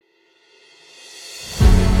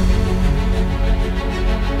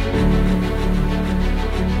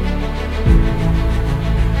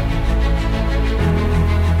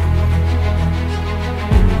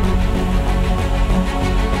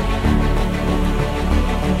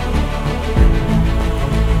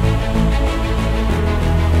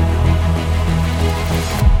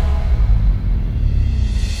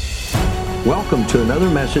welcome to another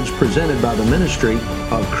message presented by the ministry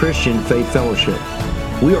of Christian Faith Fellowship.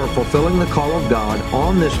 We are fulfilling the call of God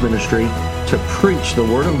on this ministry to preach the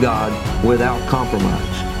Word of God without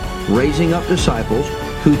compromise, raising up disciples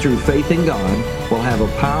who through faith in God will have a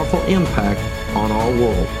powerful impact on our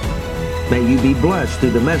world. May you be blessed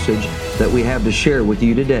through the message that we have to share with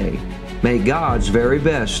you today. May God's very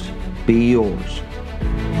best be yours.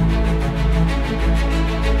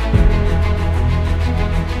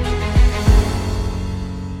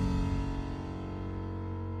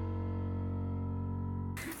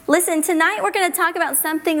 Listen, tonight we're going to talk about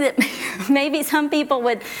something that maybe some people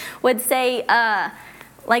would say,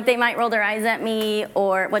 like they might roll their eyes at me,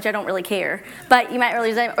 or which I don't really care. But you might roll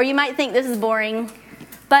your eyes, or you might think this is boring.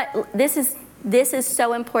 But this is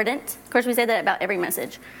so important. Of course, we say that about every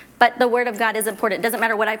message. But the Word of God is important. It doesn't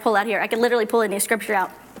matter what I pull out here. I could literally pull any scripture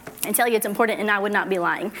out and tell you it's important, and I would not be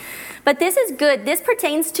lying. But this is good. This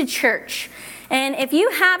pertains to church. And if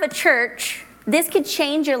you have a church, this could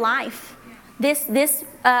change your life.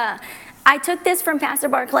 I took this from Pastor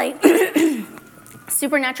Barclay,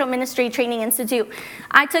 Supernatural Ministry Training Institute.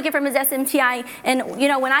 I took it from his SMTI, and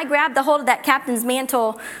when I grabbed the hold of that captain's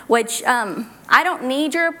mantle, which I don't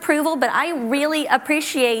need your approval, but I really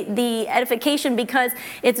appreciate the edification because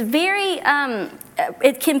it's very,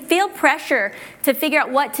 it can feel pressure to figure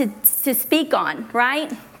out what to speak on,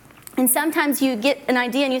 right? And sometimes you get an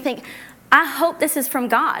idea and you think, I hope this is from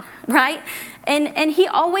God, right? And he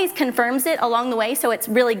always confirms it along the way, so it's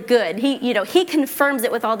really good. He confirms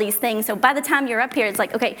it with all these things. So by the time you're up here, it's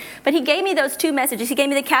like, okay. But he gave me those two messages. He gave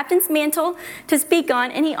me the captain's mantle to speak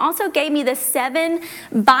on, and he also gave me the 7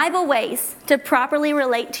 Bible ways to properly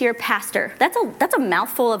relate to your pastor. That's a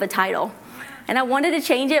mouthful of a title. And I wanted to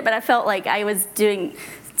change it, but I felt like I was doing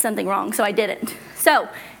something wrong, so I didn't. So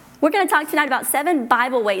we're going to talk tonight about 7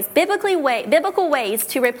 Bible ways, biblical ways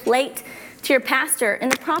to relate to your pastor in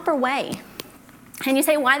the proper way. And you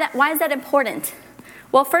say, why is that important?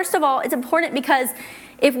 Well, first of all, it's important because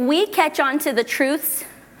if we catch on to the truths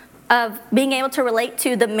of being able to relate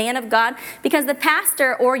to the man of God, because the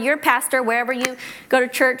pastor or your pastor, wherever you go to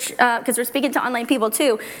church, because we're speaking to online people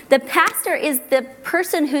too, the pastor is the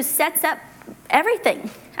person who sets up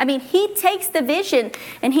everything. I mean, he takes the vision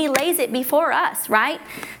and he lays it before us, right?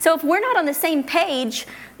 So if we're not on the same page,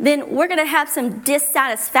 then we're going to have some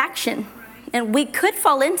dissatisfaction. And we could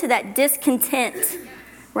fall into that discontent,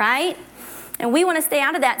 right? And we want to stay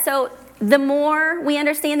out of that. So the more we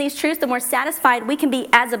understand these truths, the more satisfied we can be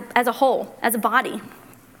as a whole, as a body.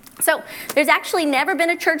 So there's actually never been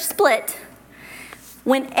a church split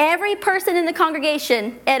when every person in the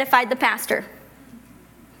congregation edified the pastor.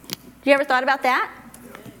 You ever thought about that?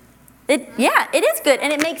 It is good,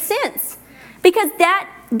 and it makes sense. Because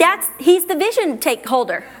he's the vision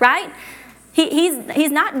holder, right?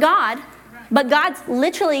 He's not God. But God's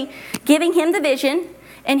literally giving him the vision,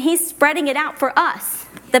 and he's spreading it out for us,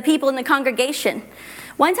 the people in the congregation.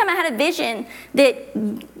 One time I had a vision that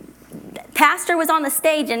pastor was on the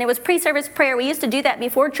stage, and it was pre-service prayer. We used to do that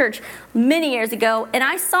before church many years ago. And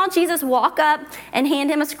I saw Jesus walk up and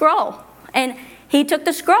hand him a scroll. And he took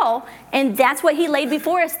the scroll, and that's what he laid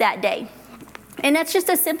before us that day. And that's just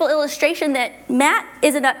a simple illustration that Matt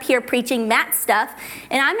isn't up here preaching Matt's stuff,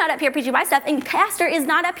 and I'm not up here preaching my stuff, and Pastor is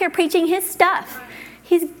not up here preaching his stuff.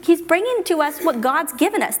 He's bringing to us what God's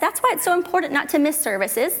given us. That's why it's so important not to miss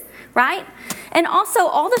services, right? And also,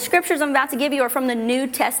 all the scriptures I'm about to give you are from the New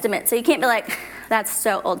Testament, so you can't be like, that's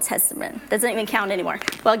so Old Testament. Doesn't even count anymore.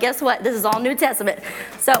 Well, guess what? This is all New Testament,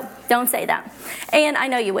 so don't say that. And I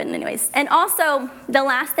know you wouldn't anyways. And also, the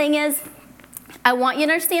last thing is, I want you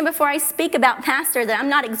to understand before I speak about pastor that I'm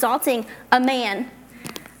not exalting a man.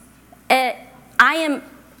 I am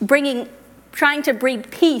trying to bring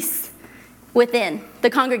peace within the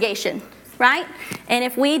congregation, right? And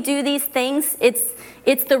if we do these things,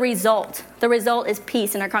 it's the result. The result is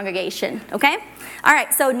peace in our congregation, okay? All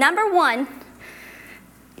right, so number 1,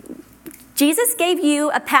 Jesus gave you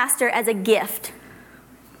a pastor as a gift.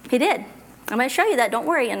 He did. I'm going to show you that. Don't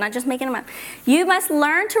worry, I'm not just making him up. You must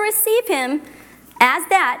learn to receive him as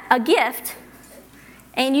that, a gift,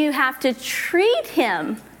 and you have to treat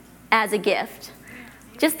him as a gift.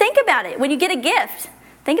 Just think about it. When you get a gift,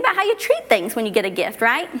 think about how you treat things when you get a gift,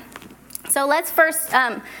 right? So let's first,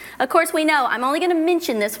 of course we know, I'm only going to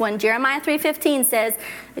mention this one. Jeremiah 3:15 says,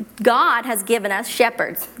 God has given us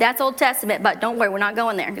shepherds. That's Old Testament, but don't worry, we're not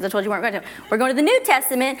going there, because I told you we weren't going to. We're going to the New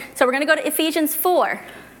Testament, so we're going to go to Ephesians 4.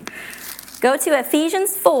 Go to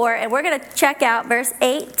Ephesians 4, and we're going to check out verse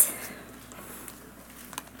 8.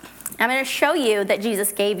 I'm going to show you that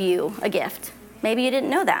Jesus gave you a gift. Maybe you didn't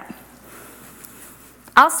know that.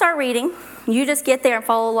 I'll start reading. You just get there and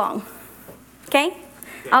follow along. Okay?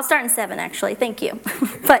 I'll start in 7, actually. Thank you.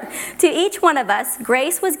 But to each one of us,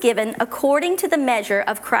 grace was given according to the measure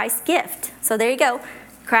of Christ's gift. So there you go.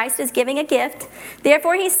 Christ is giving a gift.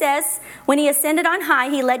 Therefore, he says, when he ascended on high,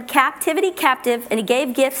 he led captivity captive, and he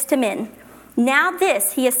gave gifts to men. Now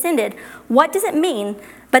this, he ascended, what does it mean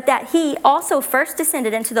but that he also first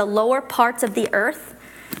descended into the lower parts of the earth?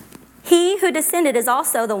 He who descended is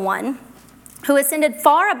also the one who ascended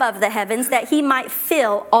far above the heavens that he might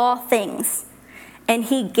fill all things. And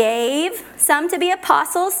he gave some to be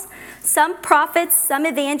apostles, some prophets, some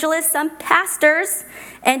evangelists, some pastors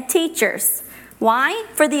and teachers. Why?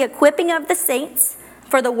 For the equipping of the saints,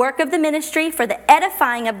 for the work of the ministry, for the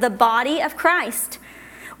edifying of the body of Christ,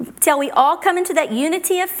 till we all come into that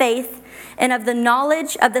unity of faith and of the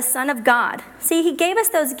knowledge of the Son of God. See, he gave us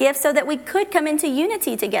those gifts so that we could come into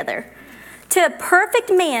unity together. To a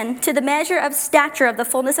perfect man, to the measure of stature of the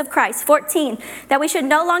fullness of Christ. 14, that we should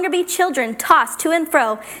no longer be children, tossed to and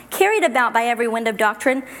fro, carried about by every wind of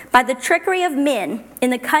doctrine, by the trickery of men, in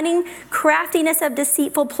the cunning craftiness of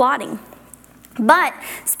deceitful plotting. But,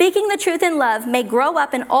 speaking the truth in love, may grow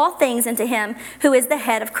up in all things into him who is the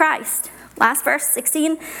head of Christ. Last verse,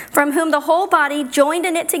 16, from whom the whole body, joined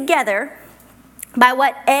and knit together, by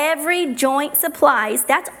what every joint supplies,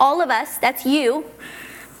 that's all of us, that's you,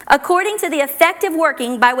 according to the effective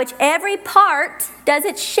working by which every part does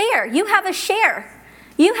its share. You have a share.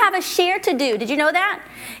 You have a share to do. Did you know that?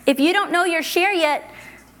 If you don't know your share yet,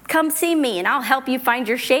 come see me and I'll help you find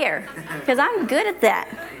your share, because I'm good at that.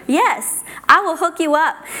 Yes, I will hook you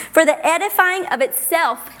up. For the edifying of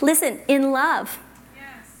itself, listen, in love.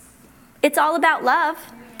 Yes. It's all about love.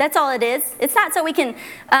 That's all it is. It's not so we can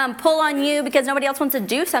pull on you because nobody else wants to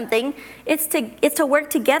do something. It's to work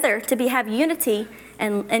together, to have unity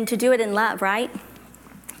and to do it in love, right?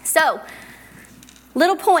 So,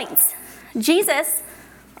 little points. Jesus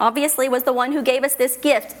obviously was the one who gave us this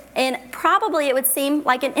gift. And probably it would seem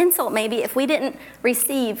like an insult maybe if we didn't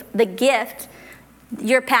receive the gift,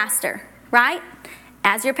 your pastor, right?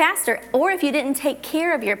 As your pastor. Or if you didn't take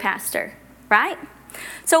care of your pastor, right?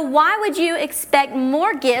 So why would you expect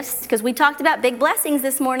more gifts? Because we talked about big blessings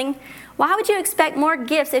this morning. Why would you expect more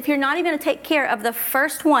gifts if you're not even going to take care of the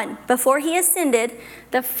first one? Before he ascended,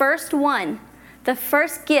 the first one, the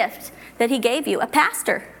first gift that he gave you, a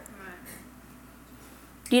pastor.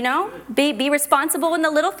 You know, be responsible in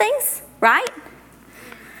the little things, right?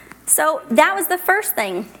 So that was the first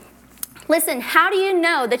thing. Listen, how do you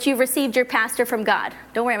know that you've received your pastor from God?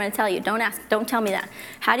 Don't worry, I'm going to tell you. Don't tell me that.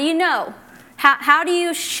 How do you know? How do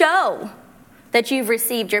you show that you've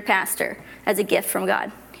received your pastor as a gift from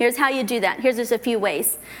God? Here's how you do that. Here's just a few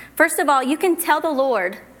ways. First of all, you can tell the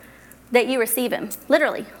Lord that you receive him.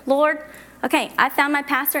 Literally, Lord, okay, I found my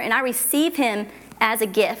pastor and I receive him as a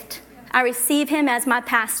gift. I receive him as my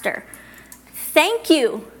pastor. Thank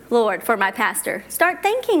you, Lord, for my pastor. Start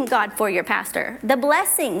thanking God for your pastor. The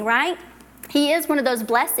blessing, right? He is one of those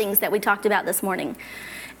blessings that we talked about this morning.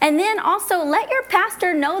 And then also let your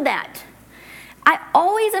pastor know that. I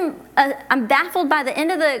always am I'm baffled by the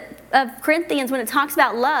end of Corinthians when it talks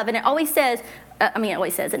about love, and it always says,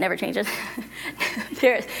 it never changes.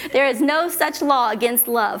 there is no such law against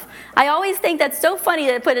love. I always think that's so funny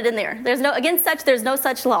that it put it in there. There's no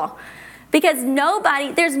such law. Because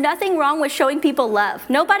there's nothing wrong with showing people love.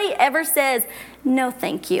 Nobody ever says, no,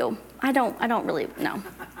 thank you. I don't really, no.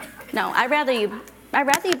 No, I'd rather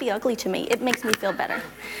you be ugly to me. It makes me feel better.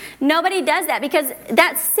 Nobody does that because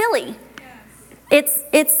that's silly.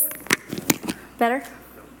 It's better?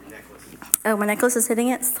 Oh, my necklace is hitting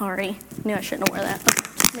it? Sorry. Knew I shouldn't have worn that.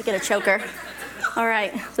 Let me get a choker. All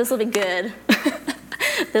right. This will be good.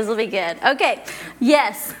 This will be good. Okay.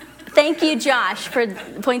 Yes. Thank you, Josh, for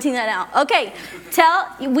pointing that out. Okay.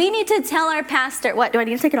 We need to tell our pastor. What? Do I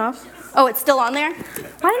need to take it off? Oh, it's still on there?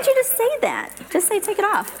 Why didn't you just say that? Just say take it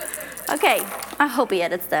off. Okay. I hope he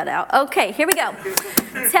edits that out. Okay. Here we go.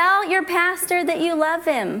 Tell your pastor that you love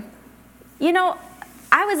him. You know,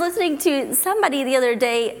 I was listening to somebody the other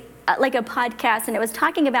day, like a podcast, and it was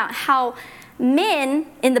talking about how men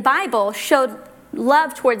in the Bible showed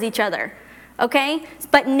love towards each other, okay?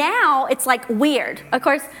 But now it's like weird. Of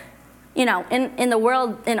course, you know, in the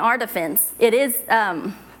world, in our defense, it is,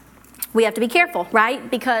 we have to be careful, right?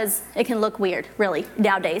 Because it can look weird, really,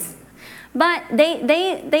 nowadays. But they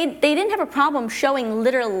didn't have a problem showing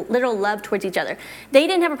literal love towards each other. They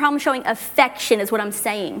didn't have a problem showing affection, is what I'm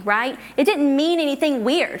saying, right? It didn't mean anything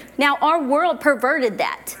weird. Now, our world perverted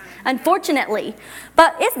that, unfortunately.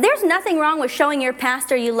 But there's nothing wrong with showing your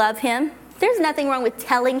pastor you love him. There's nothing wrong with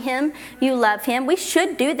telling him you love him. We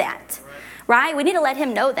should do that, right? We need to let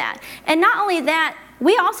him know that. And not only that,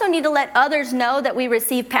 we also need to let others know that we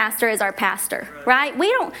receive pastor as our pastor, right?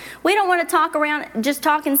 We don't want to talk around, just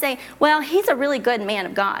talk and say, well, he's a really good man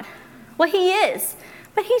of God. Well, he is,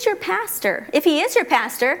 but he's your pastor. If he is your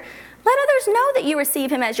pastor, let others know that you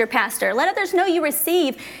receive him as your pastor. Let others know you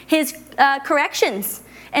receive his corrections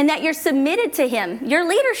and that you're submitted to him, your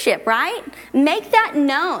leadership, right? Make that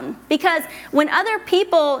known, because when other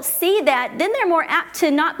people see that, then they're more apt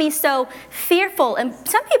to not be so fearful. And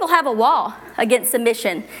some people have a wall against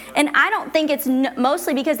submission, and I don't think it's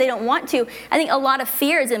mostly because they don't want to. I think a lot of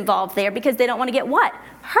fear is involved there because they don't want to get what?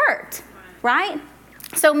 Hurt, right?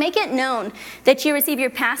 So make it known that you receive your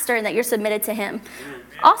pastor and that you're submitted to him.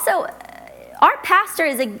 Also, our pastor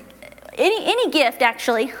is any gift,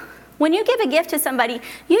 actually. When you give a gift to somebody,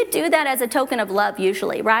 you do that as a token of love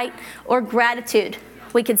usually, right? Or gratitude,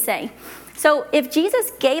 we could say. So if Jesus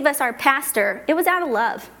gave us our pastor, it was out of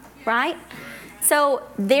love, right? So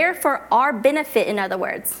they're for our benefit, in other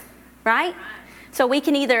words, right? So we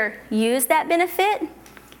can either use that benefit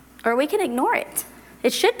or we can ignore it.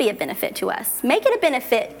 It should be a benefit to us. Make it a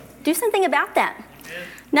benefit. Do something about that.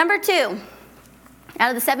 Number 2, out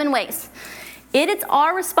of the 7 ways. It is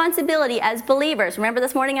our responsibility as believers. Remember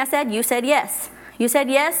this morning I said, you said yes. You said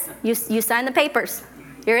yes, you signed the papers.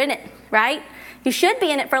 You're in it, right? You should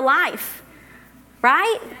be in it for life,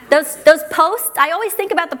 right? Those posts, I always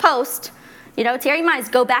think about the post. You know, Terry Mize,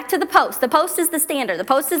 go back to the post. The post is the standard. The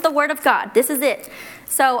post is the word of God. This is it.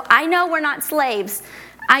 So I know we're not slaves.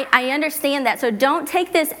 I understand that. So don't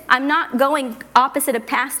take this, I'm not going opposite of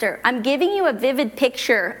pastor. I'm giving you a vivid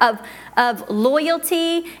picture of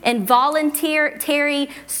loyalty and voluntary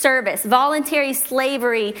service, voluntary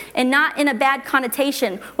slavery, and not in a bad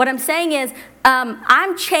connotation. What I'm saying is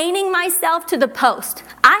I'm chaining myself to the post.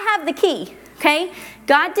 I have the key, okay?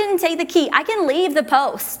 God didn't take the key. I can leave the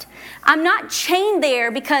post. I'm not chained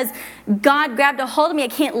there because God grabbed a hold of me. I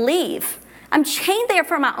can't leave. I'm chained there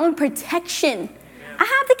for my own protection. I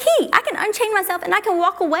have the key. I can unchain myself and I can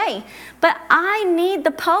walk away. But I need the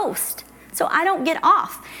post so I don't get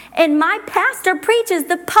off. And my pastor preaches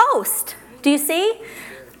the post. Do you see?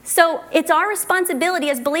 So it's our responsibility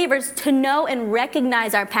as believers to know and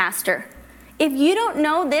recognize our pastor. If you don't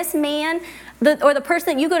know this man or the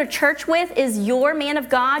person that you go to church with is your man of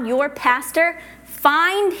God, your pastor,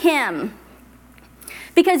 find him.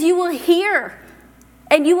 Because you will hear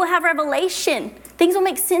and you will have revelation. Things will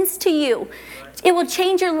make sense to you. It will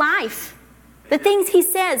change your life. The things he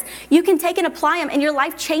says, you can take and apply them and your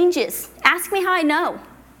life changes. Ask me how I know.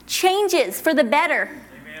 Changes for the better.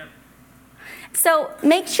 Amen. So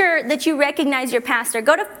make sure that you recognize your pastor.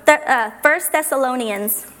 Go to 1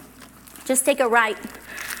 Thessalonians. Just take a right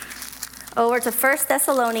over to 1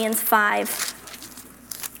 Thessalonians 5.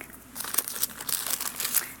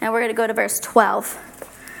 And we're going to go to verse 12.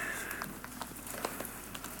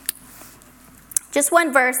 Just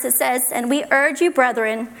one verse, it says, "And we urge you,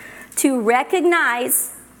 brethren, to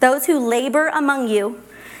recognize those who labor among you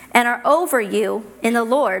and are over you in the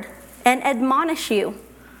Lord and admonish you."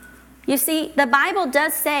 You see, the Bible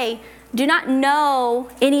does say, do not know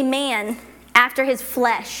any man after his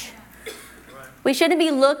flesh. We shouldn't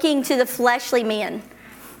be looking to the fleshly man.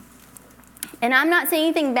 And I'm not saying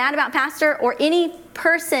anything bad about pastor or any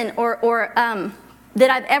person or that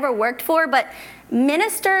I've ever worked for, but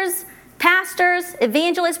ministers, pastors,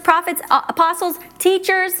 evangelists, prophets, apostles,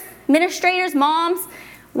 teachers, administrators, moms,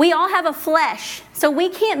 we all have a flesh. So we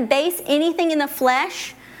can't base anything in the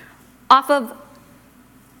flesh off of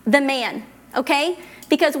the man, okay?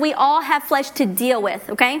 Because we all have flesh to deal with,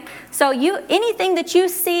 okay? So anything that you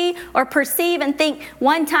see or perceive and think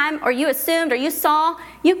one time or you assumed or you saw,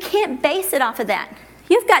 you can't base it off of that.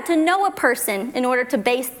 You've got to know a person in order to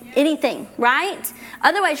base anything, right?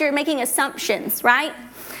 Otherwise, you're making assumptions, right?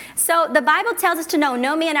 So the Bible tells us to know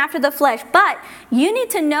no man after the flesh, but you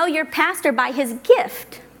need to know your pastor by his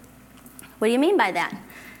gift. What do you mean by that?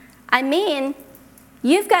 I mean,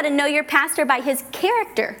 you've got to know your pastor by his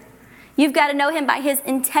character. You've got to know him by his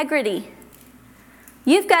integrity.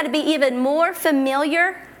 You've got to be even more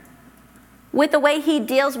familiar with the way he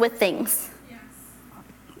deals with things. Yes.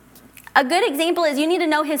 A good example is you need to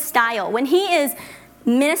know his style. When he is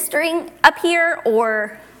ministering up here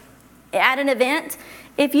or at an event,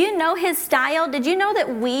 if you know his style, did you know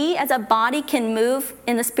that we as a body can move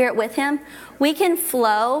in the Spirit with him? We can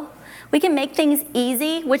flow. We can make things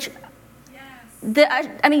easy, which, you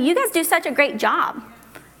guys do such a great job.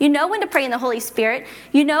 You know when to pray in the Holy Spirit.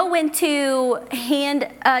 You know when to hand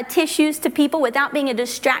tissues to people without being a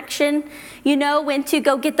distraction. You know when to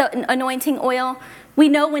go get the anointing oil. We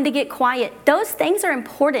know when to get quiet. Those things are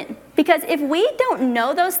important because if we don't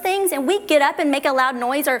know those things and we get up and make a loud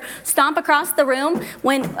noise or stomp across the room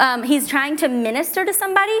when he's trying to minister to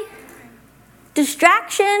somebody,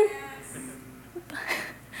 distraction.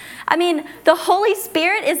 I mean, the Holy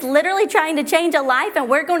Spirit is literally trying to change a life and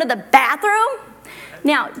we're going to the bathroom.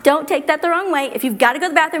 Now, don't take that the wrong way. If you've got to go to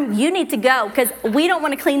the bathroom, you need to go because we don't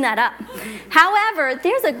want to clean that up. However,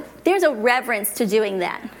 there's a reverence to doing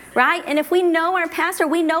that, right? And if we know our pastor,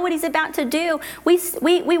 we know what he's about to do.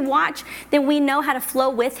 We watch, then we know how to flow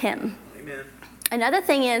with him. Amen. Another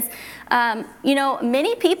thing is,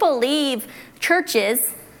 many people leave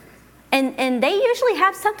churches and they usually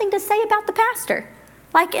have something to say about the pastor.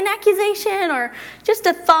 Like an accusation or just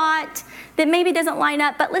a thought that maybe doesn't line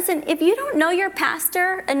up. But listen, if you don't know your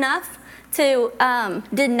pastor enough to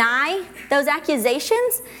deny those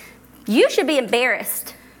accusations, you should be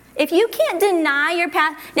embarrassed. If you can't deny your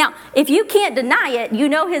pastor, now, if you can't deny it, you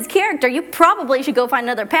know his character, you probably should go find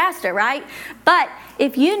another pastor, right? But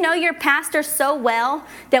if you know your pastor so well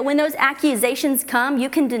that when those accusations come, you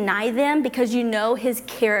can deny them because you know his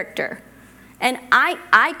character. And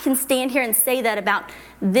I can stand here and say that about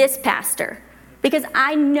this pastor because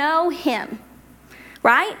I know him,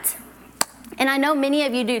 right? And I know many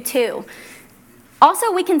of you do too.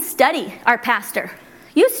 Also, we can study our pastor.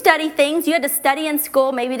 You study things. You had to study in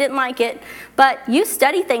school. Maybe you didn't like it. But you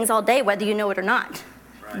study things all day whether you know it or not,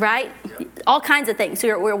 right? Yep. All kinds of things.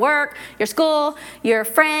 Your work, your school, your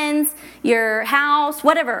friends, your house,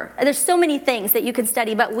 whatever. There's so many things that you can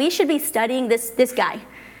study. But we should be studying this guy.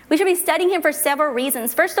 We should be studying him for several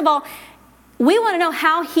reasons. First of all, we want to know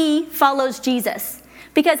how he follows Jesus.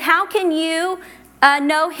 Because how can you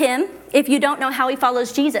know him if you don't know how he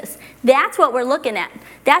follows Jesus? That's what we're looking at.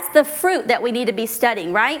 That's the fruit that we need to be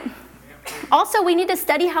studying, right? Also, we need to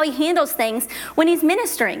study how he handles things when he's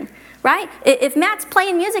ministering, right? If Matt's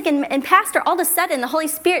playing music and pastor, all of a sudden the Holy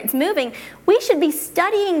Spirit's moving, we should be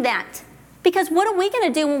studying that. Because what are we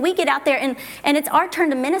going to do when we get out there and it's our turn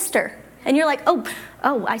to minister? And you're like, oh,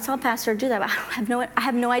 I saw Pastor do that, but I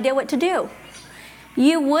have no idea what to do.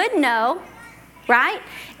 You would know, right,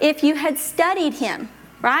 if you had studied him,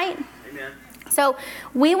 right? Amen. So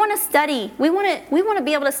we want to study. We want to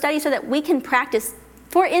be able to study so that we can practice.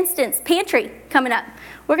 For instance, pantry coming up.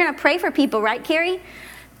 We're going to pray for people, right, Carrie?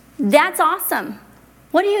 That's awesome.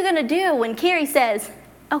 What are you going to do when Carrie says,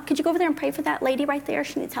 oh, could you go over there and pray for that lady right there?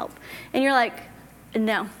 She needs help. And you're like,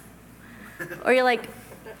 no. Or you're like,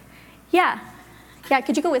 yeah,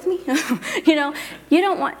 could you go with me? You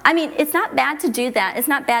don't want, it's not bad to do that. It's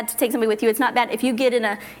not bad to take somebody with you. It's not bad if you get in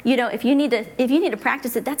if you need to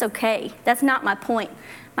practice it, that's okay. That's not my point.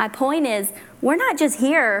 My point is, we're not just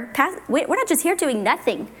here doing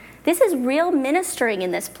nothing. This is real ministering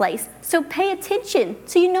in this place. So pay attention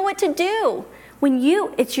so you know what to do.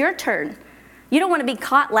 It's your turn. You don't want to be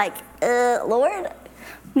caught like, Lord.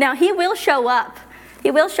 Now, he will show up.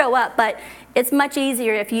 He will show up, but it's much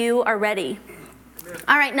easier if you are ready.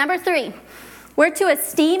 All right, number 3. We're to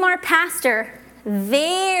esteem our pastor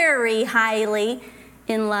very highly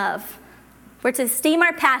in love. We're to esteem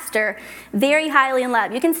our pastor very highly in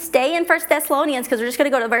love. You can stay in 1 Thessalonians because we're just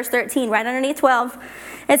going to go to verse 13, right underneath 12.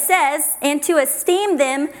 It says, and to esteem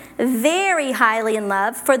them very highly in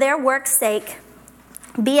love for their work's sake,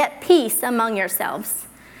 be at peace among yourselves.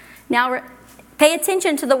 Now, pay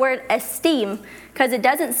attention to the word esteem because it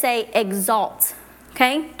doesn't say exalt.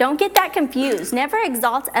 Okay? Don't get that confused. Never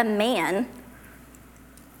exalt a man.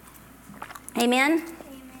 Amen?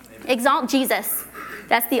 Exalt Jesus.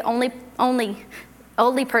 That's the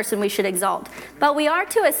only person we should exalt. But we are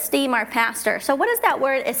to esteem our pastor. So what does that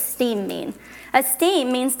word esteem mean?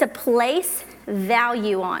 Esteem means to place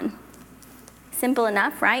value on. Simple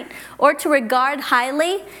enough, right? Or to regard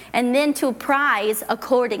highly and then to prize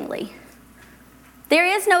accordingly. There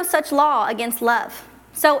is no such law against love.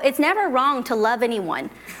 So it's never wrong to love anyone.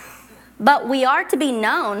 But we are to be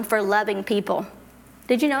known for loving people.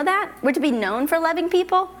 Did you know that? We're to be known for loving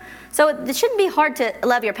people. So it shouldn't be hard to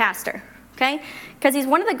love your pastor, okay? Because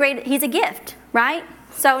he's a gift, right?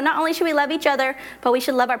 So not only should we love each other, but we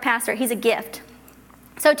should love our pastor. He's a gift.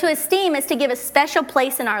 So to esteem is to give a special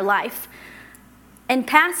place in our life. And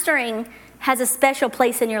pastoring has a special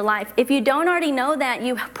place in your life. If you don't already know that,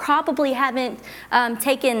 you probably haven't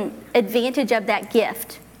taken advantage of that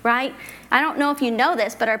gift, right? I don't know if you know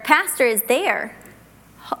this, but our pastor is there.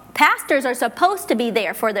 Pastors are supposed to be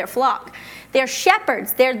there for their flock. They're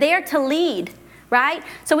shepherds. They're there to lead, right?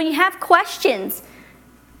 So when you have questions,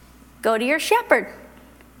 go to your shepherd.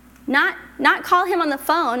 Not call him on the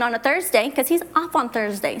phone on a Thursday because he's off on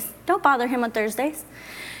Thursdays. Don't bother him on Thursdays.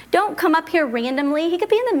 Don't come up here randomly. He could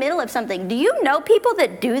be in the middle of something. Do you know people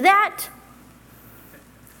that do that?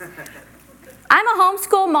 I'm a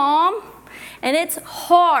homeschool mom, and it's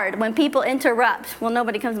hard when people interrupt. Well,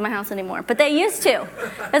 nobody comes to my house anymore, but they used to.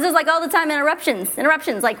 This is like all the time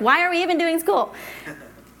interruptions. Like, why are we even doing school?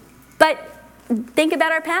 But think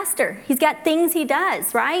about our pastor. He's got things he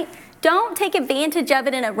does, right? Don't take advantage of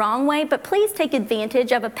it in a wrong way, but please take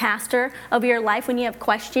advantage of a pastor of your life when you have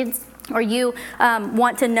questions or you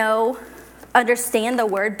want to understand the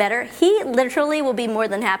word better. He literally will be more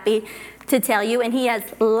than happy to tell you, and he has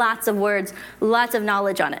lots of words, lots of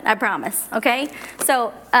knowledge on it, I promise, okay?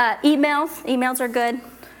 So emails are good,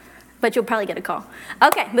 but you'll probably get a call.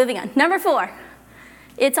 Okay, moving on. Number 4,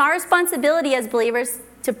 it's our responsibility as believers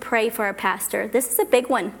to pray for our pastor. This is a big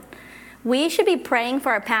one. We should be praying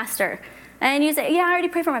for our pastor. And you say, yeah, I already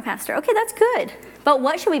pray for my pastor. Okay, that's good. But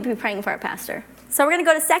what should we be praying for our pastor? So we're going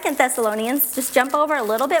to go to 2 Thessalonians. Just jump over a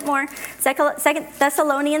little bit more. 2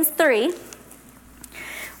 Thessalonians 3.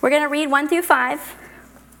 We're going to read 1 through 5.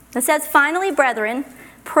 It says, finally, brethren,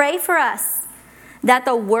 pray for us, that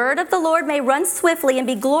the word of the Lord may run swiftly and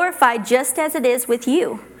be glorified just as it is with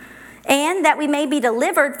you, and that we may be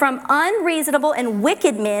delivered from unreasonable and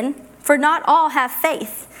wicked men, for not all have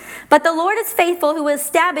faith. But the Lord is faithful, who will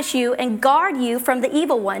establish you and guard you from the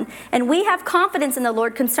evil one. And we have confidence in the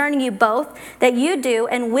Lord concerning you both, that you do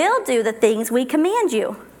and will do the things we command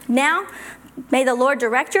you. Now, may the Lord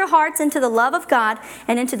direct your hearts into the love of God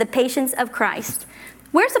and into the patience of Christ.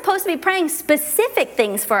 We're supposed to be praying specific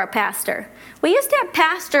things for our pastor. We used to have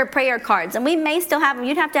pastor prayer cards, and we may still have them.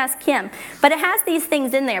 You'd have to ask him. But it has these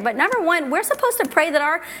things in there. But number 1, we're supposed to pray that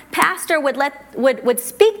our pastor would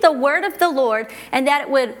speak the word of the Lord, and that it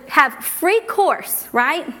would have free course,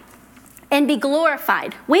 right? And be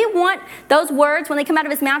glorified. We want those words, when they come out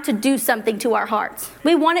of his mouth, to do something to our hearts.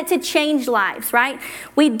 We want it to change lives, right?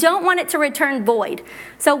 We don't want it to return void.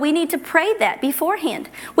 So we need to pray that beforehand.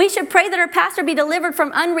 We should pray that our pastor be delivered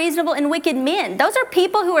from unreasonable and wicked men. Those are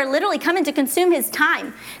people who are literally coming to consume his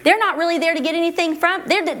time. They're not really there to get anything from,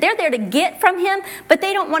 they're there to get from him, but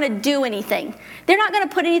they don't want to do anything. They're not going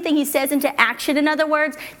to put anything he says into action, in other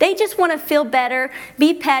words. They just want to feel better,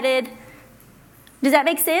 be petted. Does that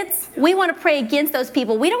make sense? We want to pray against those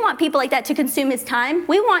people. We don't want people like that to consume his time.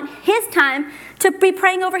 We want his time to be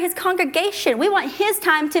praying over his congregation. We want his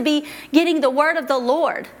time to be getting the word of the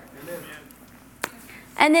Lord. Amen.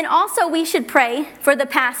 And then also we should pray for the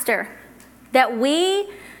pastor, that we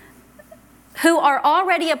who are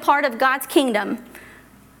already a part of God's kingdom,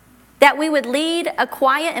 that we would lead a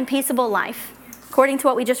quiet and peaceable life, according to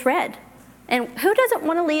what we just read. And who doesn't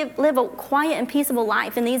want to live a quiet and peaceable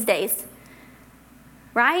life in these days?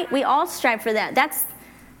 Right? We all strive for that.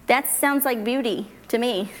 That sounds like beauty to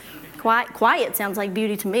me. Quiet sounds like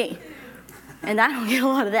beauty to me. And I don't get a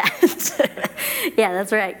lot of that. Yeah,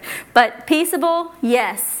 that's right. But peaceable,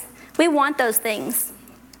 yes. We want those things.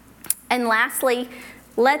 And lastly,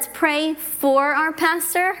 let's pray for our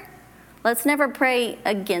pastor. Let's never pray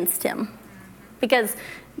against him. Because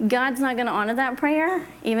God's not going to honor that prayer,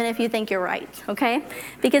 even if you think you're right, okay?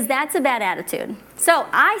 Because that's a bad attitude. So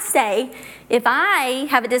I say, if I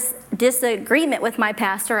have a disagreement with my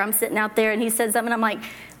pastor, I'm sitting out there and he says something, I'm like,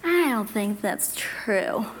 I don't think that's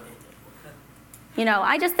true. You know,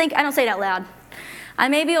 I don't say it out loud. I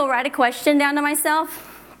maybe will write a question down to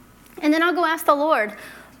myself, and then I'll go ask the Lord,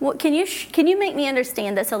 can you make me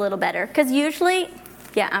understand this a little better? Because usually,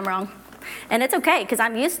 yeah, I'm wrong. And it's okay, because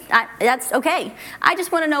that's okay. I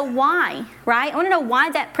just want to know why, right? I want to know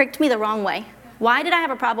why that pricked me the wrong way. Why did I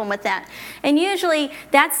have a problem with that? And usually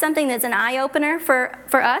that's something that's an eye-opener for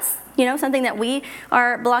us, you know, something that we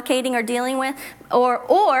are blockading or dealing with.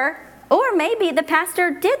 Or maybe the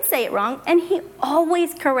pastor did say it wrong, and he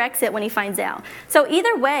always corrects it when he finds out. So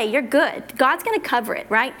either way, you're good. God's going to cover it,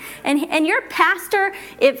 right? And your pastor,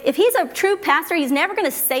 if he's a true pastor, he's never going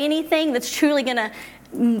to say anything that's truly going to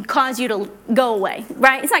cause you to go away,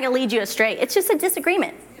 right? It's not going to lead you astray. It's just a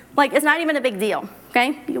disagreement. Like, it's not even a big deal,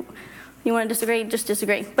 okay? You want to disagree, just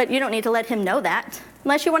disagree. But you don't need to let him know that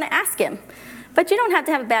unless you want to ask him. But you don't have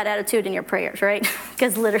to have a bad attitude in your prayers, right?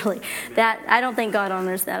 Because literally, I don't think God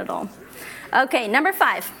honors that at all. Okay, number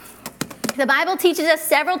 5. The Bible teaches us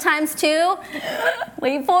several times to,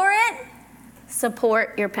 wait for it,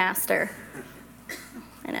 support your pastor.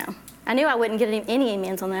 I know. I knew I wouldn't get any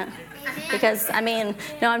amens on that. Because,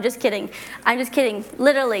 no, I'm just kidding. I'm just kidding.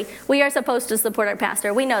 Literally, we are supposed to support our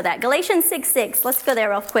pastor. We know that. Galatians 6:6. Let's go there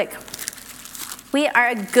real quick. We are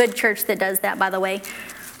a good church that does that, by the way.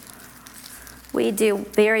 We do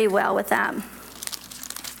very well with that.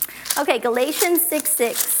 Okay, Galatians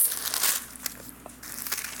 6:6.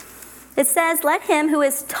 It says, let him who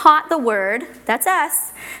is taught the word, that's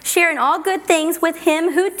us, share in all good things with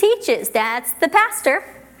him who teaches. That's the pastor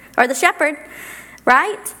or the shepherd,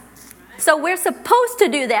 right? So we're supposed to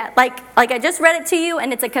do that. Like I just read it to you,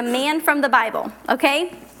 and it's a command from the Bible,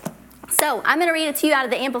 okay? So I'm going to read it to you out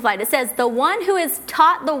of the Amplified. It says, the one who is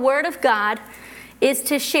taught the word of God is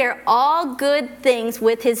to share all good things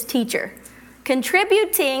with his teacher,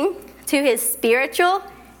 contributing to his spiritual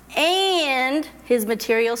and his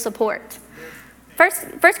material support. 1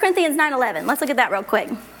 Corinthians 9:11. Let's look at that real quick.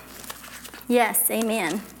 Yes,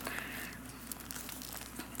 amen.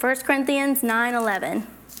 1 Corinthians 9:11.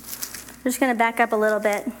 I'm just going to back up a little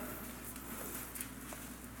bit.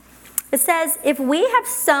 It says, if we have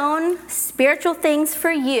sown spiritual things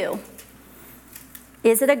for you,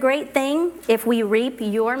 is it a great thing if we reap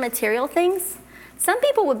your material things? Some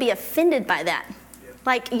people would be offended by that.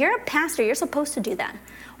 Like, you're a pastor, you're supposed to do that.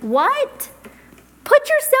 What? Put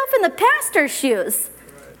yourself in the pastor's shoes.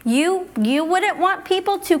 You wouldn't want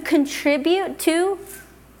people to contribute to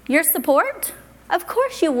your support? Of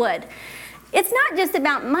course you would. It's not just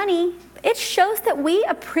about money. It shows that we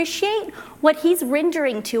appreciate what he's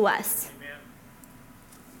rendering to us.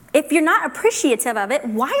 If you're not appreciative of it,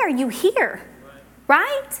 why are you here?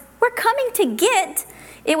 Right? We're coming to get.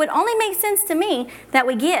 It would only make sense to me that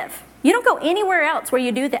we give. You don't go anywhere else where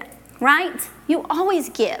you do that, right? You always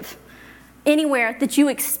give anywhere that you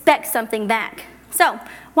expect something back. So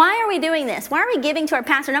why are we doing this? Why are we giving to our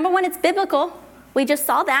pastor? Number one, it's biblical. We just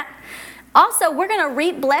saw that. Also, we're going to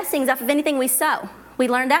reap blessings off of anything we sow. We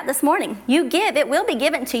learned that this morning. You give, it will be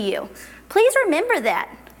given to you. Please remember that.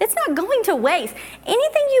 It's not going to waste.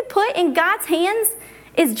 Anything you put in God's hands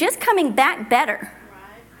is just coming back better.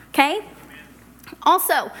 Okay?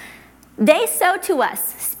 Also, they sow to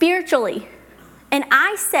us spiritually. And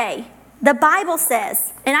I say, the Bible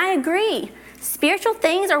says, and I agree, spiritual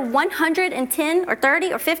things are 110 or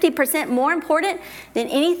 30 or 50% more important than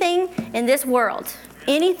anything in this world.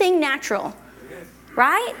 Anything natural.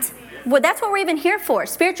 Right? Well, that's what we're even here for,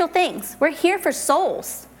 spiritual things. We're here for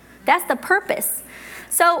souls. That's the purpose.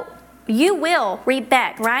 So you will reap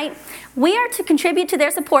back, right? We are to contribute to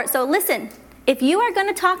their support. So listen, if you are going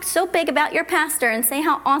to talk so big about your pastor and say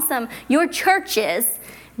how awesome your church is,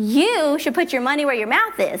 you should put your money where your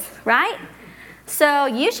mouth is, right? So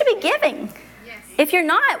you should be giving. Yes. If you're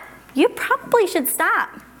not, you probably should stop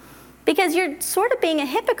because you're sort of being a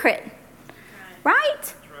hypocrite,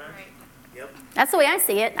 right? Yep. That's the way I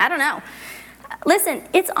see it. I don't know. Listen,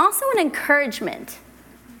 it's also an encouragement.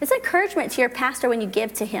 It's an encouragement to your pastor when you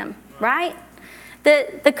give to him, right?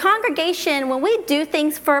 The congregation, when we do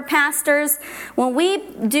things for pastors, when we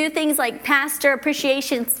do things like pastor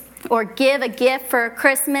appreciations or give a gift for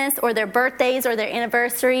Christmas or their birthdays or their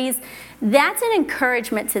anniversaries, that's an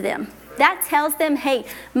encouragement to them. That tells them, hey,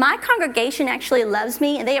 my congregation actually loves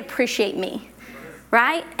me and they appreciate me,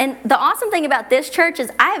 right? And the awesome thing about this church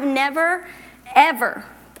is I have never, ever,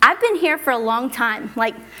 I've been here for a long time,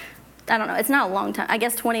 like, I don't know, it's not a long time, I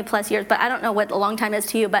guess 20 plus years, but I don't know what a long time is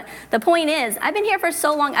to you. But the point is, I've been here for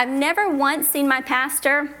so long, I've never once seen my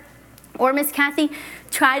pastor or Miss Kathy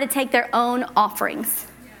try to take their own offerings.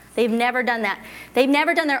 They've never done that. They've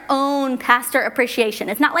never done their own pastor appreciation.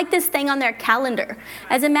 It's not like this thing on their calendar.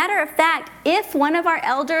 As a matter of fact, if one of our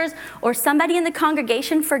elders or somebody in the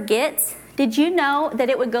congregation forgets, did you know that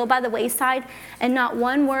it would go by the wayside and not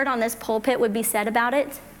one word on this pulpit would be said about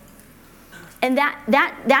it? And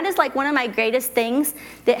that is like one of my greatest things,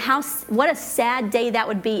 what a sad day that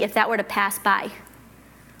would be if that were to pass by.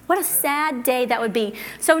 What a sad day that would be.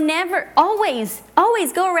 So always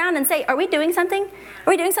go around and say, are we doing something? Are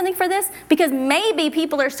we doing something for this? Because maybe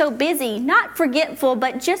people are so busy, not forgetful,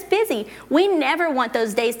 but just busy. We never want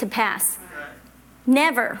those days to pass.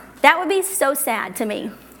 Never. That would be so sad to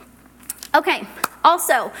me. Okay,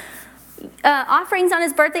 also, offerings on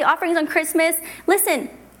his birthday, offerings on Christmas. Listen,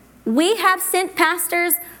 we have sent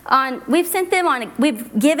pastors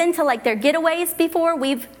we've given to like their getaways before.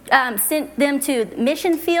 We've sent them to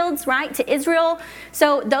mission fields, right, to Israel.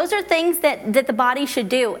 So those are things that the body should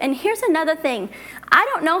do. And here's another thing. I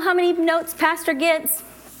don't know how many notes pastor gets,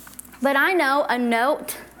 but I know a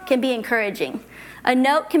note can be encouraging. A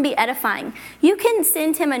note can be edifying. You can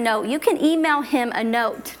send him a note. You can email him a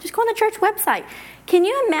note. Just go on the church website. Can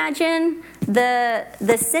you imagine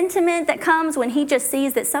the sentiment that comes when he just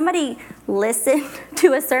sees that somebody listened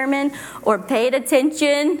to a sermon or paid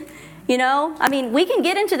attention? You know, I mean, we can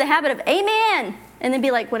get into the habit of amen and then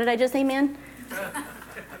be like, what did I just amen?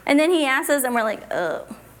 And then he asks us and we're like,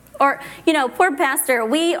 ugh. Or, you know, poor pastor,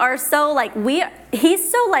 he's so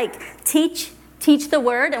like, teach the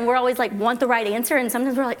word, and we're always like, want the right answer, and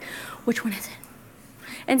sometimes we're like, which one is it?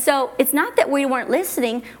 And so it's not that we weren't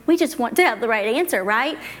listening, we just want to have the right answer,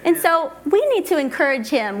 right? And so we need to encourage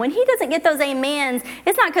him. When he doesn't get those amens,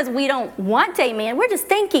 it's not because we don't want to amen. We're just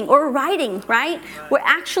thinking or writing, right? We're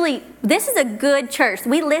actually, this is a good church.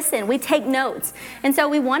 We listen, we take notes. And so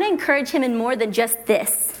we want to encourage him in more than just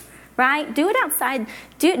this. Right? Do it outside.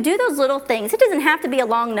 Do those little things. It doesn't have to be a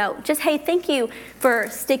long note. Just, hey, thank you for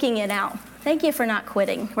sticking it out. Thank you for not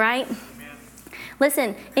quitting, right? Amen.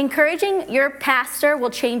 Listen, encouraging your pastor will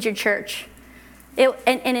change your church.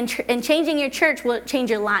 And changing your church will change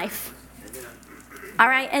your life. Amen. All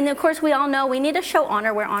right? And of course, we all know we need to show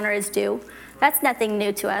honor where honor is due. That's nothing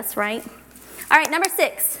new to us, right? All right, number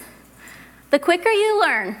 6. The quicker you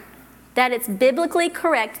learn that it's biblically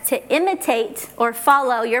correct to imitate or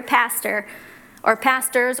follow your pastor or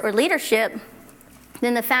pastors or leadership,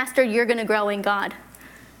 then the faster you're going to grow in God.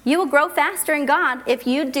 You will grow faster in God if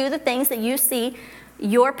you do the things that you see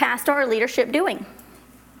your pastor or leadership doing.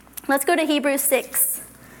 Let's go to Hebrews 6.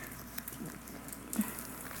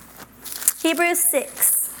 Hebrews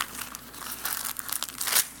 6.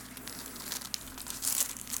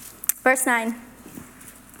 Verse 9.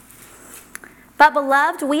 But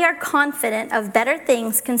beloved, we are confident of better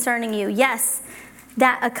things concerning you. Yes,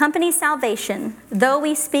 that accompany salvation, though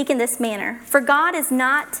we speak in this manner. For God is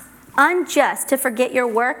not unjust to forget your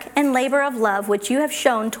work and labor of love, which you have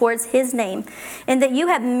shown towards his name, and that you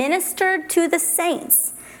have ministered to the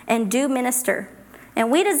saints and do minister. And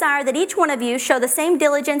we desire that each one of you show the same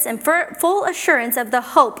diligence and full assurance of the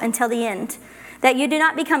hope until the end, that you do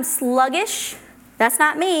not become sluggish. That's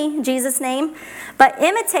not me, in Jesus' name. But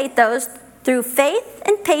imitate those through faith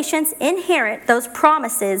and patience inherit those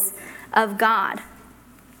promises of God.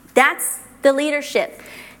 That's the leadership.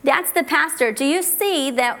 That's the pastor. Do you see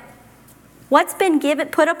that what's been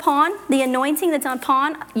put upon, the anointing that's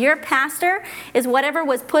upon your pastor is whatever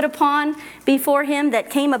was put upon before him that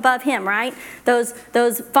came above him, right? Those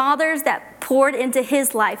fathers that poured into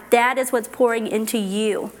his life, that is what's pouring into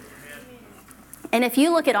you. And if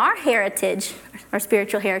you look at our heritage, our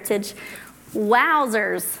spiritual heritage,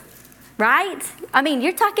 wowzers. Right? I mean,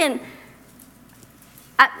 you're talking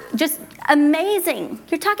just amazing.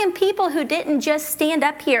 You're talking people who didn't just stand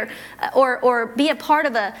up here or be a part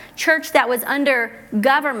of a church that was under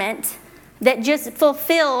government that just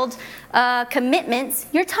fulfilled commitments.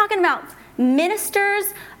 You're talking about ministers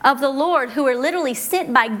of the Lord who were literally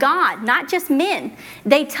sent by God, not just men.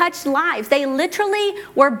 They touched lives. They literally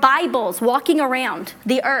were Bibles walking around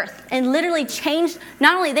the earth and literally changed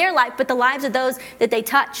not only their life, but the lives of those that they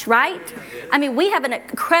touched, right? I mean, we have an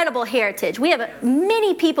incredible heritage. We have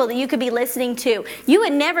many people that you could be listening to. You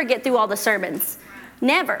would never get through all the sermons.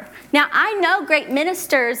 Never. Now, I know great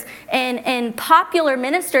ministers and popular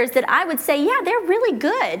ministers that I would say, yeah, they're really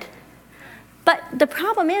good. But the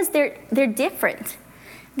problem is they're different.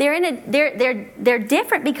 They're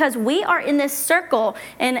different because we are in this circle,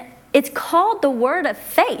 and it's called the word of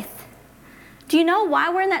faith. Do you know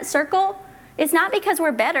why we're in that circle? It's not because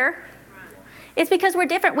we're better. It's because we're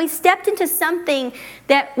different. We stepped into something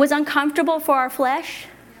that was uncomfortable for our flesh.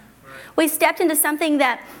 We stepped into something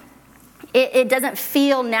that it doesn't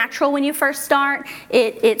feel natural when you first start.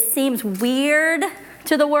 It seems weird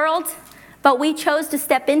to the world. But we chose to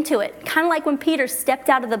step into it, kind of like when Peter stepped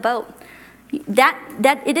out of the boat.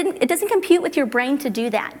 It doesn't compute with your brain to do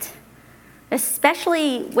that,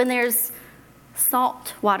 especially when there's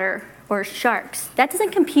salt water or sharks. That doesn't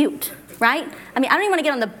compute, right? I mean, I don't even want to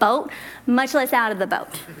get on the boat, much less out of the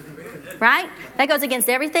boat, right? That goes against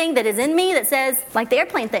everything that is in me that says, like the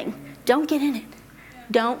airplane thing, don't get in it.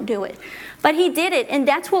 Don't do it. But he did it, and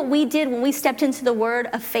that's what we did when we stepped into the Word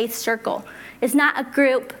of Faith Circle. It's not a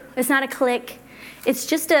group. It's not a clique. It's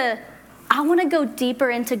just I want to go deeper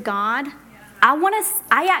into God.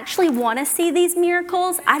 I actually want to see these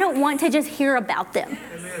miracles. I don't want to just hear about them.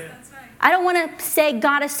 I don't want to say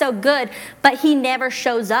God is so good, but he never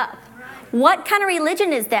shows up. What kind of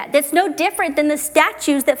religion is that? That's no different than the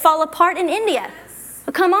statues that fall apart in India.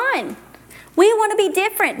 Oh, come on. We want to be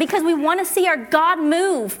different because we want to see our God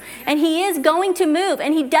move. And he is going to move,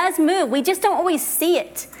 and he does move. We just don't always see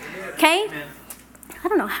it. Okay? I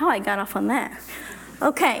don't know how I got off on that.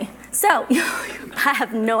 Okay, so I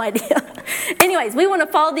have no idea. Anyways, we want to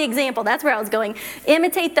follow the example. That's where I was going.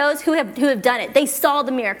 Imitate those who have done it. They saw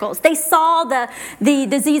the miracles. They saw the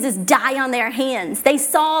diseases die on their hands. They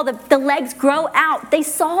saw the legs grow out. They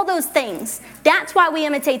saw those things. That's why we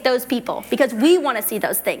imitate those people, because we want to see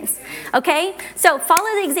those things. Okay? So follow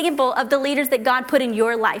the example of the leaders that God put in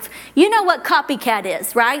your life. You know what copycat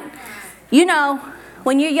is, right? You know.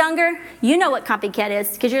 When you're younger, you know what copycat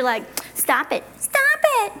is because you're like, stop it.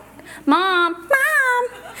 Mom,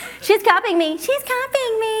 she's copying me. She's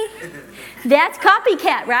copying me. That's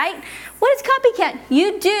copycat, right? What is copycat?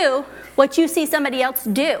 You do what you see somebody else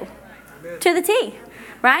do to the T,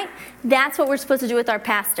 right? That's what we're supposed to do with our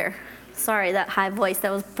pastor. Sorry, that high voice,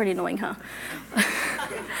 that was pretty annoying, huh?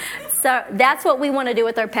 So that's what we want to do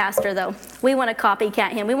with our pastor, though. We want to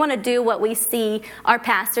copycat him. We want to do what we see our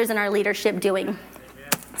pastors and our leadership doing.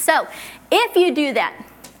 So if you do that,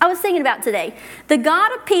 I was thinking about today, the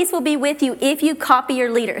God of peace will be with you if you copy your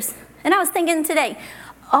leaders. And I was thinking today,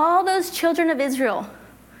 all those children of Israel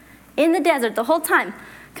in the desert the whole time,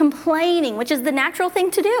 complaining, which is the natural thing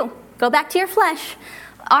to do. Go back to your flesh.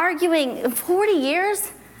 Arguing 40 years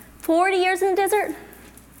in the desert.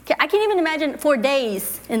 I can't even imagine 4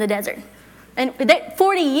 days in the desert. And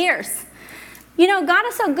 40 years. You know, God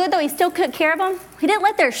is so good, though, he still took care of them. He didn't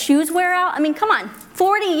let their shoes wear out. I mean, come on,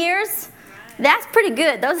 40 years? That's pretty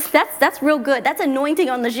good. That's real good. That's anointing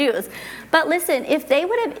on the shoes. But listen, if they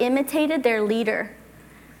would have imitated their leader,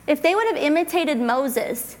 if they would have imitated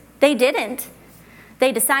Moses, they didn't.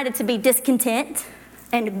 They decided to be discontent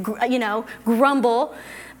and, grumble.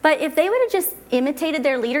 But if they would have just imitated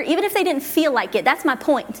their leader, even if they didn't feel like it, that's my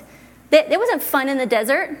point. It wasn't fun in the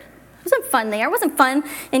desert. It wasn't fun there. It wasn't fun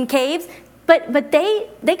in caves. But they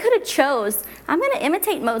could have chose, I'm going to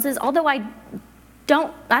imitate Moses, although I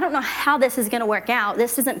don't know how this is going to work out.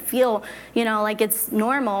 This doesn't feel, like it's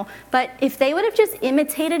normal. But if they would have just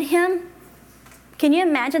imitated him, can you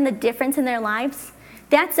imagine the difference in their lives?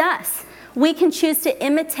 That's us. We can choose to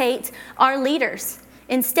imitate our leaders.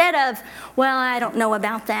 Instead of, well, I don't know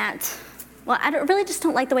about that. Well, really just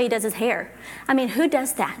don't like the way he does his hair. I mean, who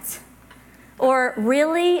does that? Or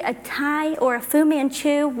really, a tie or a Fu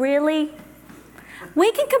Manchu, really?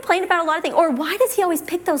 We can complain about a lot of things. Or why does he always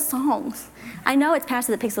pick those songs? I know it's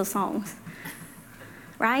Pastor that picks those songs,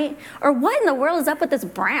 right? Or what in the world is up with this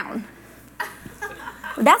brown?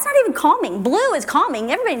 That's not even calming. Blue is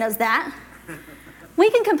calming. Everybody knows that.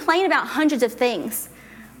 We can complain about hundreds of things,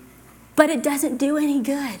 but it doesn't do any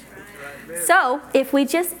good. So if we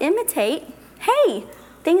just imitate, hey,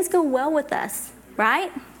 things go well with us,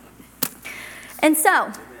 right? And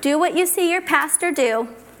so do what you see your pastor do,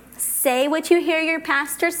 say what you hear your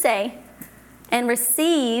pastor say, and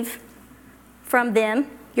receive from them,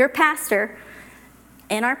 your pastor,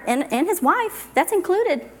 and his wife. That's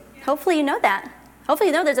included. Hopefully you know that. Hopefully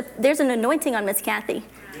you know there's an anointing on Miss Kathy.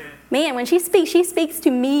 Man, when she speaks to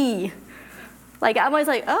me. Like, I'm always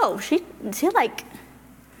like, oh, she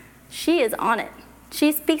is on it.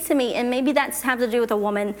 She speaks to me, and maybe that's have to do with a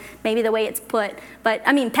woman, maybe the way it's put. But,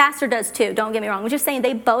 I mean, pastor does too, don't get me wrong. We're just saying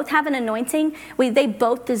they both have an anointing. They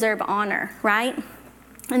both deserve honor, right?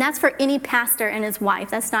 And that's for any pastor and his wife.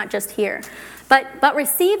 That's not just here. But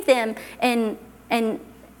receive them and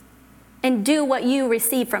do what you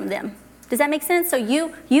receive from them. Does that make sense? So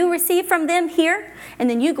you receive from them here, and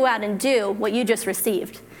then you go out and do what you just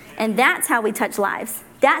received. And that's how we touch lives.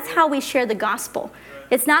 That's how we share the gospel.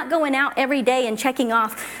 It's not going out every day and checking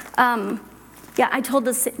off. I told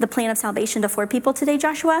the plan of salvation to 4 people today,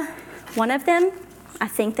 Joshua. One of them, I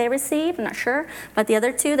think they received. I'm not sure. But the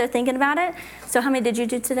other 2, they're thinking about it. So how many did you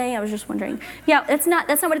do today? I was just wondering. Yeah, that's not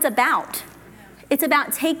what it's about. It's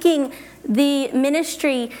about taking the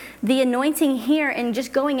ministry, the anointing here, and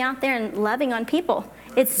just going out there and loving on people.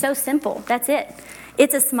 It's so simple. That's it.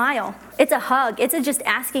 It's a smile. It's a hug. It's just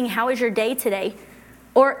asking, how is your day today?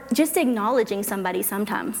 Or just acknowledging somebody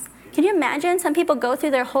sometimes. Can you imagine? Some people go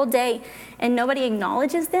through their whole day and nobody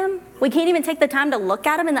acknowledges them. We can't even take the time to look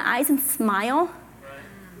at them in the eyes and smile.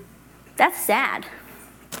 That's sad.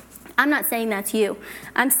 I'm not saying that's you.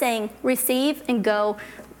 I'm saying receive and go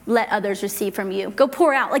let others receive from you. Go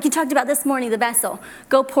pour out. Like you talked about this morning, the vessel.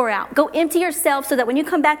 Go pour out. Go empty yourself so that when you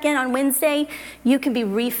come back in on Wednesday, you can be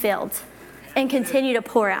refilled and continue to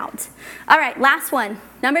pour out. All right, last one.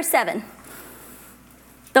 Number 7.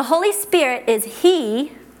 The Holy Spirit is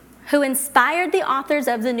He who inspired the authors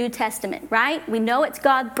of the New Testament, right? We know it's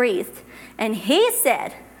God-breathed. And He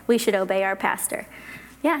said we should obey our pastor.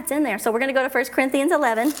 Yeah, it's in there. So we're going to go to 1 Corinthians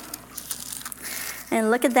 11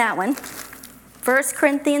 and look at that one. 1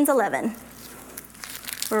 Corinthians 11.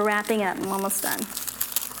 We're wrapping up. I'm almost done.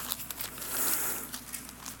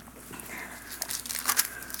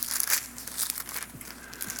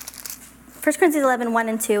 First Corinthians 11, 1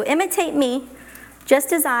 and 2. Imitate me,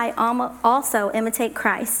 just as I also imitate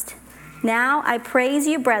Christ. Now I praise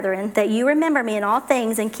you, brethren, that you remember me in all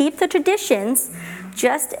things and keep the traditions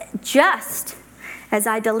just as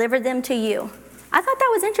I delivered them to you. I thought that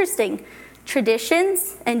was interesting.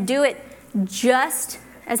 Traditions, and do it just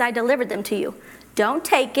as I delivered them to you. Don't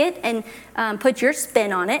take it and put your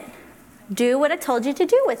spin on it. do what I told you to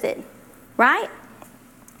do with it, right?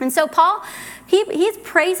 And so Paul, he's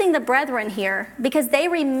praising the brethren here because they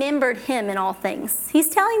remembered him in all things. He's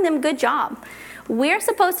telling them, good job. We're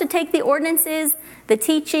supposed to take the ordinances, the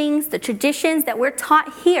teachings, the traditions that we're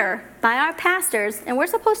taught here by our pastors, and we're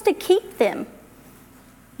supposed to keep them.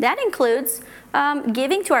 That includes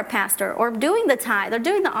giving to our pastor, or doing the tithe, or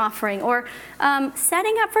doing the offering, or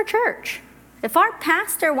setting up for church. If our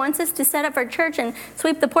pastor wants us to set up for church and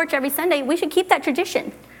sweep the porch every Sunday, we should keep that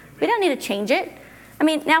tradition. We don't need to change it. I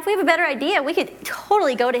mean, now if we have a better idea, we could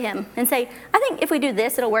totally go to him and say, I think if we do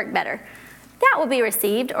this, it'll work better. That will be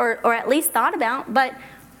received, or at least thought about, but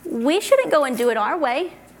we shouldn't go and do it our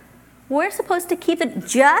way. We're supposed to keep it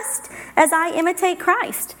just as I imitate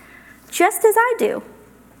Christ, just as I do.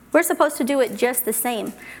 We're supposed to do it just the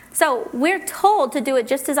same. So we're told to do it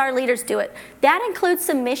just as our leaders do it. That includes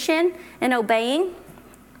submission and obeying,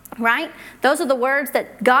 right? Those are the words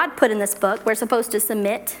that God put in this book. We're supposed to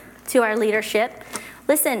submit to our leadership.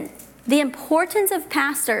 Listen, the importance of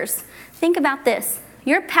pastors. Think about this.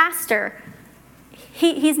 Your pastor,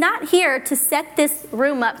 he's not here to set this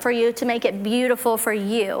room up for you to make it beautiful for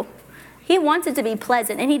you. He wants it to be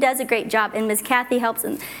pleasant, and he does a great job. And Ms. Kathy helps,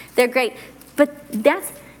 and they're great. But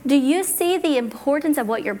do you see the importance of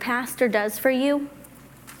what your pastor does for you?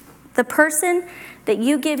 The person that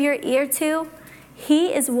you give your ear to,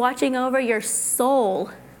 he is watching over your soul.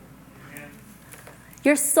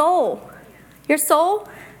 Your soul. Your soul,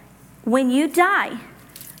 when you die,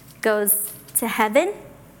 goes to heaven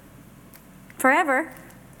forever.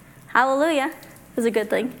 Hallelujah is a good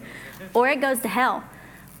thing. Or it goes to hell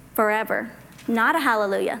forever. Not a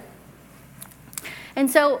hallelujah. And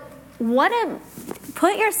so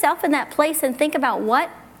put yourself in that place and think about what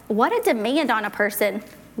a demand on a person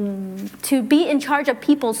to be in charge of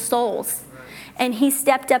people's souls. And he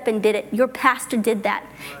stepped up and did it. Your pastor did that.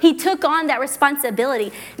 He took on that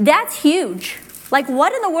responsibility. That's huge. Like,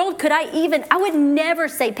 what in the world could I would never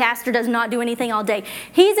say pastor does not do anything all day.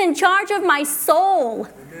 He's in charge of my soul.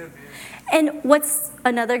 And what's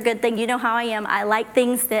another good thing? You know how I am. I like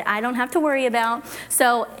things that I don't have to worry about.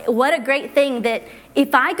 So what a great thing that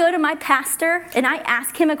if I go to my pastor and I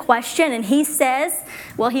ask him a question and he says,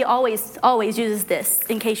 well, he always uses this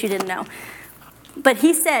in case you didn't know. But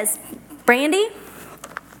he says, Brandy,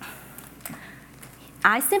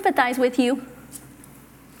 I sympathize with you,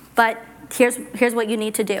 but here's what you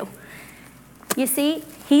need to do. You see,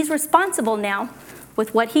 he's responsible now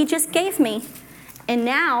with what he just gave me, and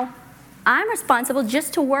now I'm responsible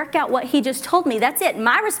just to work out what he just told me. That's it.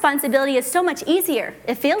 My responsibility is so much easier,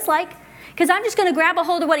 it feels like, because I'm just going to grab a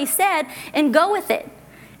hold of what he said and go with it.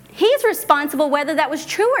 He's responsible whether that was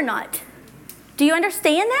true or not. Do you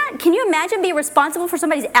understand that? Can you imagine being responsible for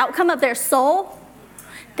somebody's outcome of their soul?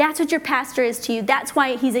 That's what your pastor is to you. That's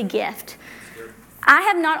why he's a gift. I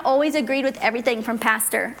have not always agreed with everything from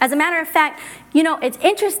pastor. As a matter of fact, it's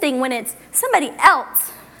interesting when it's somebody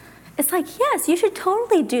else. It's like, yes, you should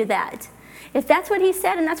totally do that. If that's what he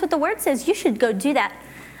said and that's what the word says, you should go do that.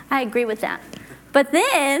 I agree with that. But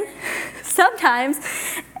then sometimes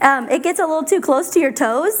it gets a little too close to your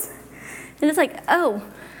toes. And it's like, oh,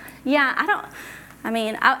 yeah,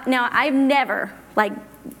 I've never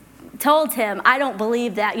told him, I don't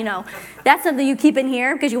believe that, that's something you keep in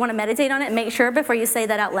here because you want to meditate on it and make sure before you say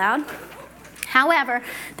that out loud. However,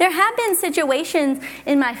 there have been situations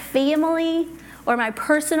in my family or my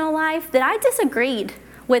personal life that I disagreed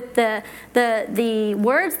with the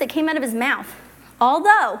words that came out of his mouth.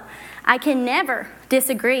 Although I can never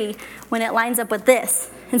disagree when it lines up with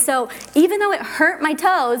this. And so even though it hurt my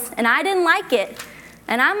toes and I didn't like it,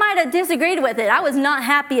 and I might have disagreed with it, I was not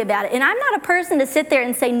happy about it. And I'm not a person to sit there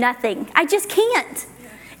and say nothing. I just can't.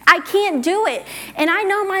 I can't do it. And I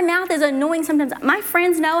know my mouth is annoying sometimes. My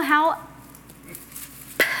friends know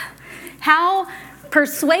how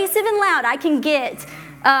persuasive and loud I can get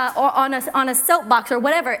on a soapbox or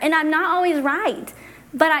whatever. And I'm not always right.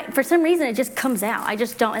 But for some reason, it just comes out. I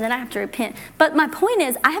just don't, and then I have to repent. But my point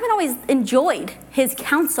is, I haven't always enjoyed his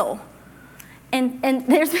counsel. And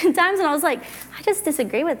there's been times when I was like, I just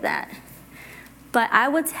disagree with that. But I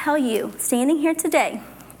would tell you, standing here today,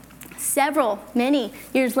 many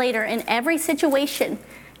years later, in every situation,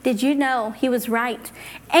 did you know he was right?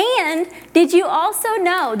 And did you also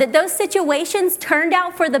know that those situations turned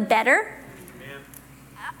out for the better? Amen.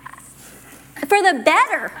 For the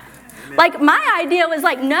better. Amen. Like, my idea was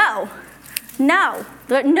like, no,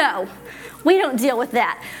 we don't deal with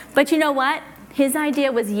that. But you know what? His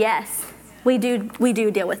idea was yes. We do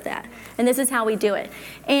deal with that. And this is how we do it.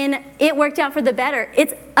 And it worked out for the better.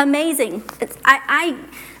 It's amazing.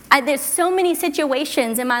 There's so many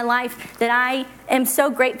situations in my life that I am so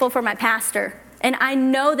grateful for my pastor. And I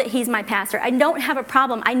know that he's my pastor. I don't have a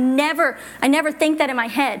problem. I never think that in my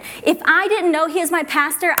head. If I didn't know he is my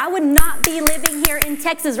pastor, I would not be living here in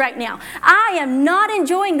Texas right now. I am not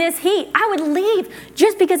enjoying this heat. I would leave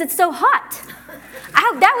just because it's so hot.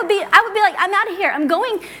 I would be like, I'm out of here. I'm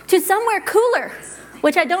going to somewhere cooler,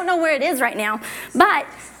 which I don't know where it is right now. But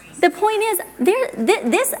the point is,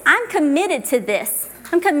 I'm committed to this.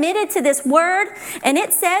 I'm committed to this word, and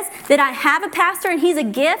it says that I have a pastor and he's a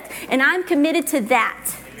gift, and I'm committed to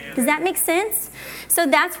that. Does that make sense? So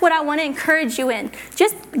that's what I want to encourage you in.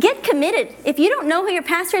 Just get committed. If you don't know who your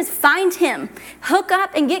pastor is, find him. Hook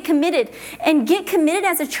up and get committed. And get committed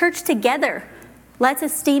as a church together. Let's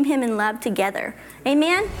esteem him and love together.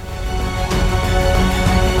 Amen?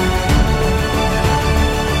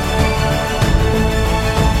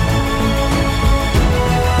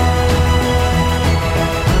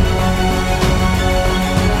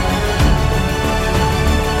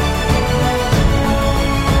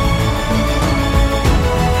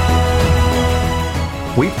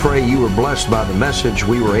 We pray you were blessed by the message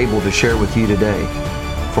we were able to share with you today.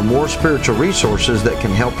 For more spiritual resources that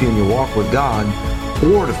can help you in your walk with God,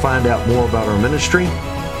 or to find out more about our ministry,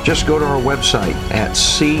 just go to our website at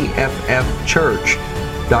cffchurch.com.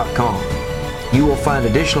 You will find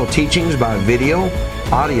additional teachings by video,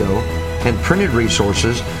 audio, and printed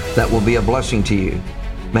resources that will be a blessing to you.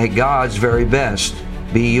 May God's very best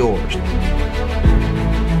be yours.